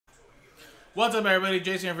What's up, everybody?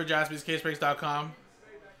 Jason here for JaspysCaseBreaks.com.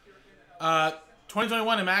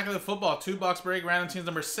 2021 Immaculate Football 2-box break. Random teams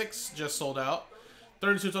number 6 just sold out.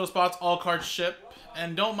 32 total spots, all cards ship.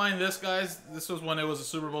 And don't mind this, guys. This was when it was a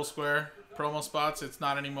Super Bowl square promo spots. It's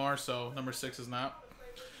not anymore, so number 6 is not.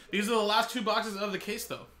 These are the last 2 boxes of the case,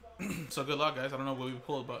 though. So good luck, guys. I don't know what we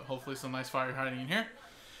pulled, but hopefully some nice fire hiding in here.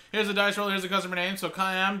 Here's the dice roll. Here's the customer name. So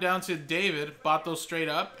Kayam down to David. Bought those straight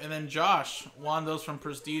up. And then Josh won those from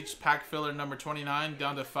Prestige Pack Filler number 29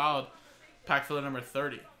 down to Fouled Pack Filler number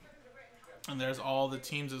 30. And there's all the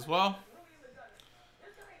teams as well.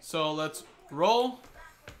 So let's roll.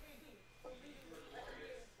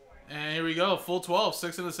 And here we go. Full 12.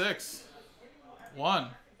 6 and a 6. 1,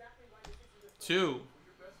 2,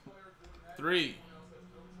 3,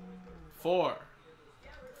 4,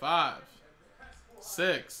 5,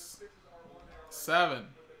 6, 7,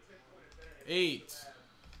 8,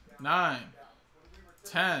 9,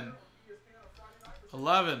 10,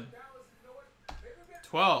 11,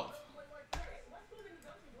 12.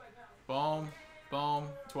 Boom, boom,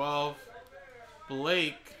 12.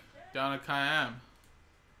 Blake down to Kayam.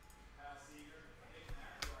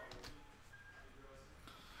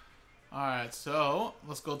 Alright, so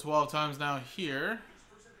let's go 12 times now here.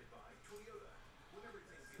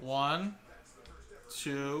 1,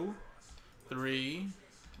 2, 3,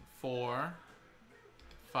 4,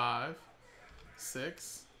 5,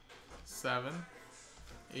 6, 7,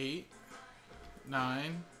 8,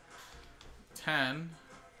 9, 10,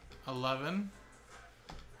 11,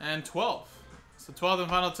 and 12. So 12th and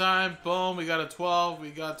final time. Boom, we got a 12. We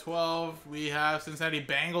got 12. We have Cincinnati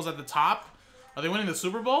Bengals at the top. Are they winning the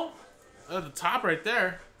Super Bowl? At the top right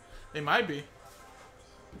there. They might be.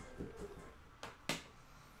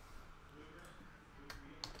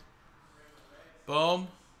 Boom.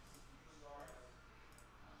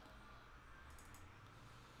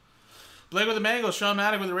 Blake with the Bengals. Sean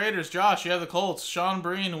Maddock with the Raiders. Josh, you have the Colts. Sean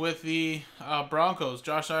Breen with the Broncos.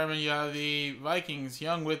 Josh Simon, you have the Vikings.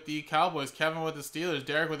 Young with the Cowboys. Kevin with the Steelers.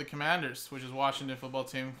 Derek with the Commanders, which is Washington football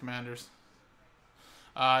team Commanders.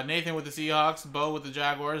 Nathan with the Seahawks. Bo with the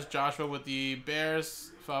Jaguars. Joshua with the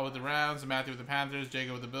Bears. Foul with the Rams. Matthew with the Panthers.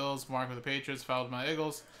 Jacob with the Bills. Mark with the Patriots. Foul with my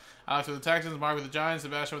Eagles. Alex with the Texans. Mark with the Giants.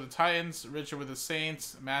 Sebastian with the Titans. Richard with the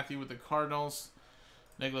Saints. Matthew with the Cardinals.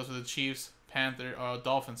 Nicholas with the Chiefs.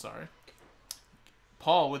 Dolphins, sorry.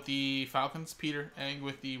 Paul with the Falcons. Peter Eng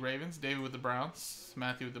with the Ravens. David with the Browns.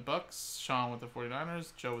 Matthew with the Bucks. Sean with the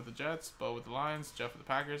 49ers. Joe with the Jets. Bo with the Lions. Jeff with the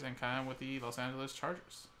Packers. And Kyan with the Los Angeles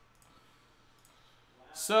Chargers.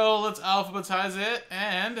 So let's alphabetize it,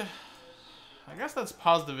 and I guess let's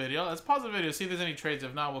pause the video. Let's pause the video, see if there's any trades.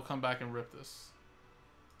 If not, we'll come back and rip this.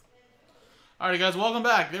 Alright, guys, welcome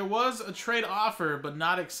back. There was a trade offer, but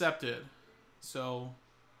not accepted. So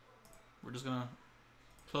we're just going to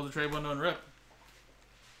close the trade window and rip.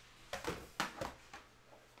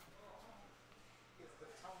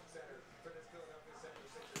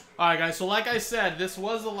 Alright, guys, so like I said, this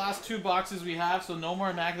was the last 2 boxes we have, so no more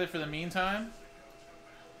Immaculate for the meantime.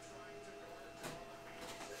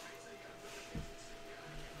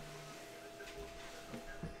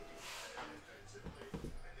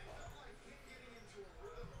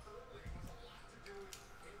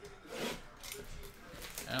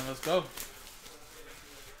 And let's go.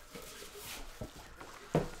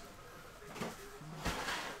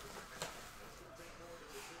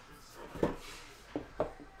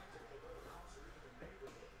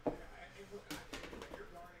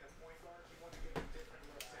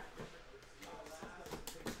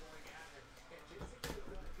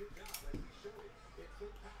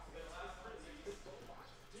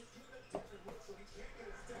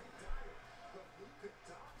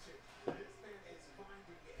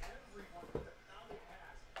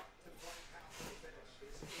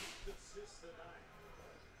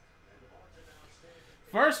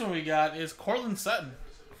 First one we got is Cortland Sutton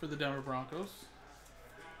for the Denver Broncos.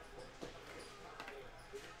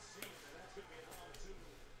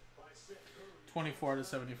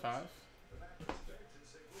 $24/75.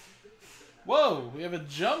 Whoa, we have a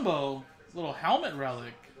jumbo little helmet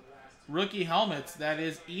relic. Rookie helmets. That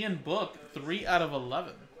is Ian Book, 3 out of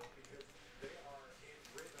 11.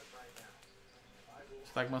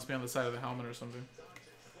 That must be on the side of the helmet or something.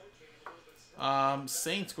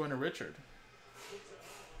 Saints going to Richard.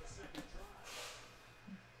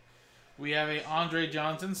 We have a Andre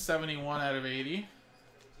Johnson, 71 out of 80.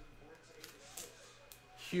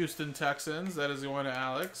 Houston Texans, that is going to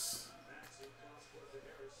Alex.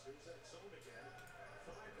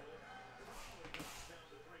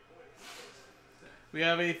 We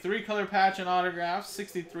have a 3-color patch and autograph,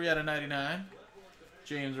 63 out of 99.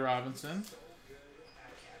 James Robinson.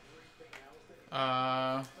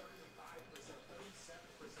 Hold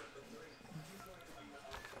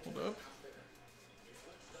up.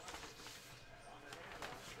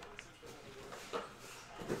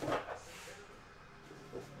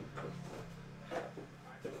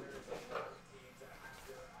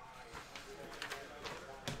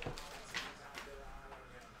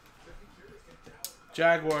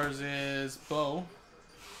 Jaguars is Bo.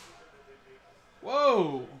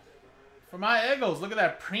 Whoa! For my Eagles, look at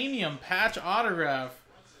that premium patch autograph.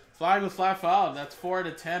 Flag with flat foul. That's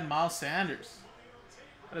 4/10. Miles Sanders.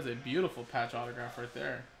 That is a beautiful patch autograph right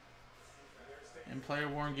there. And player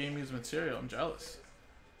worn game used material. I'm jealous.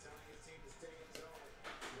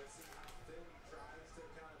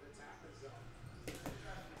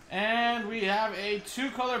 And we have a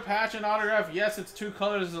 2-color patch and autograph. Yes, it's 2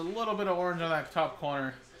 colors. There's a little bit of orange on that top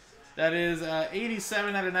corner. That is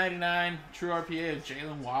 87/99 true RPA of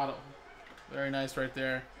Jalen Waddle. Very nice right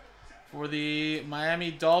there. For the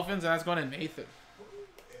Miami Dolphins, and that's going to Nathan.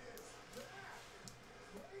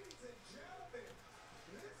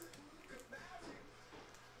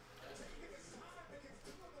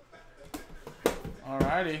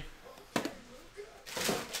 Alrighty.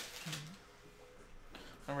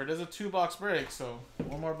 Remember, it is a 2-box break, so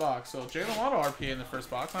 1 more box. So Jalen Waddle RPA in the first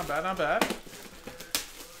box. Not bad, not bad.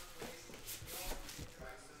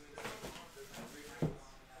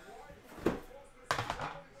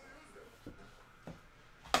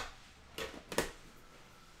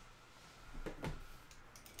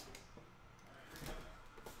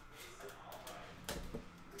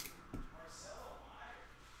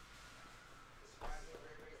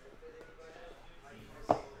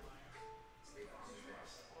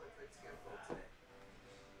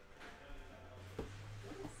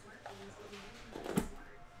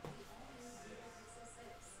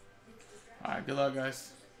 Alright, good luck,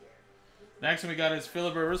 guys. Next one we got is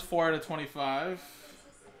Phillip Rivers, 4/25.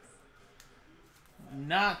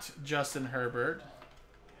 Not Justin Herbert,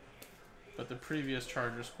 but the previous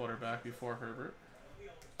Chargers quarterback before Herbert.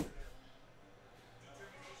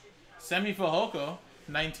 Semi Fehoko,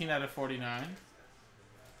 19/49.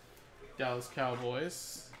 Dallas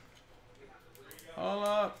Cowboys. Hold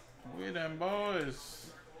up. We them boys.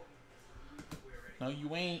 No,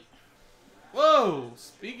 you ain't. Whoa!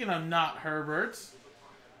 Speaking of not Herberts,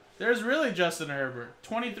 there's really Justin Herbert.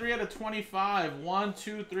 23/25. 1,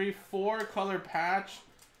 2, 3, 4 color patch.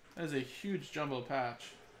 That is a huge jumbo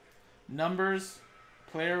patch. Numbers,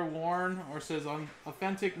 player worn, or says on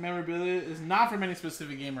authentic memorabilia is not from any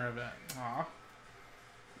specific game or event. Aw.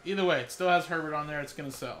 Either way, it still has Herbert on there. It's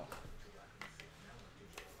going to sell.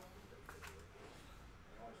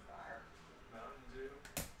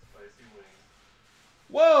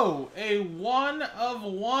 Whoa, a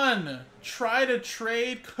 1/1. Try to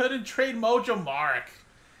trade, couldn't trade Mojo Mark.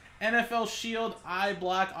 NFL Shield eye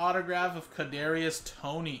black autograph of Kadarius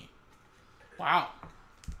Toney. Wow.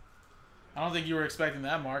 I don't think you were expecting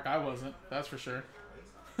that, Mark. I wasn't, that's for sure.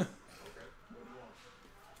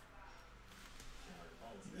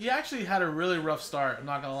 He actually had a really rough start, I'm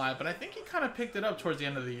not going to lie, but I think he kind of picked it up towards the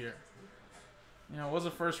end of the year. You know, was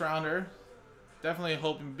a first rounder. Definitely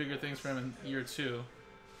hoping bigger things for him in year 2.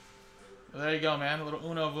 Well, there you go, man. A little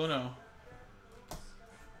uno of uno.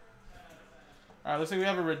 Alright, looks like we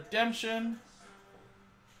have a redemption.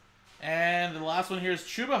 And the last one here is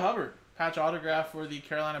Chuba Hubbard. Patch autograph for the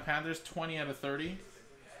Carolina Panthers, 20/30.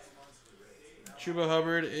 Chuba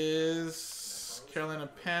Hubbard is Carolina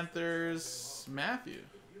Panthers, Matthew.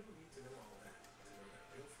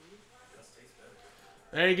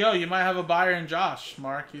 There you go. You might have a buyer in Josh,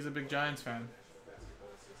 Mark. He's a big Giants fan.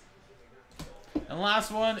 And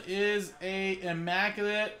last one is a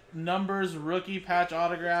Immaculate Numbers rookie patch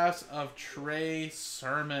autographs of Trey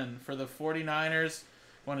Sermon for the 49ers.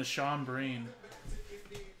 One is Sean Breen.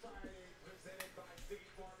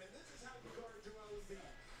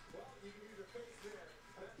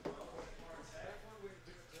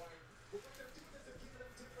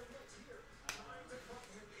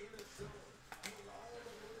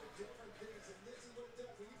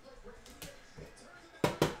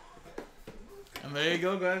 And there you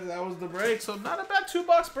go, guys. That was the break. So not a bad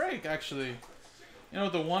 2-box break, actually. You know,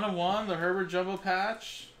 with the 1/1, the Herbert Jumbo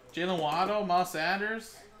patch, Jalen Waddle, Miles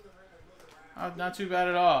Sanders. Not too bad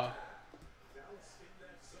at all.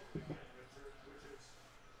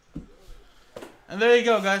 And there you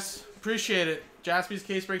go, guys. Appreciate it.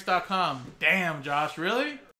 JaspysCaseBreaks.com. Damn, Josh, really?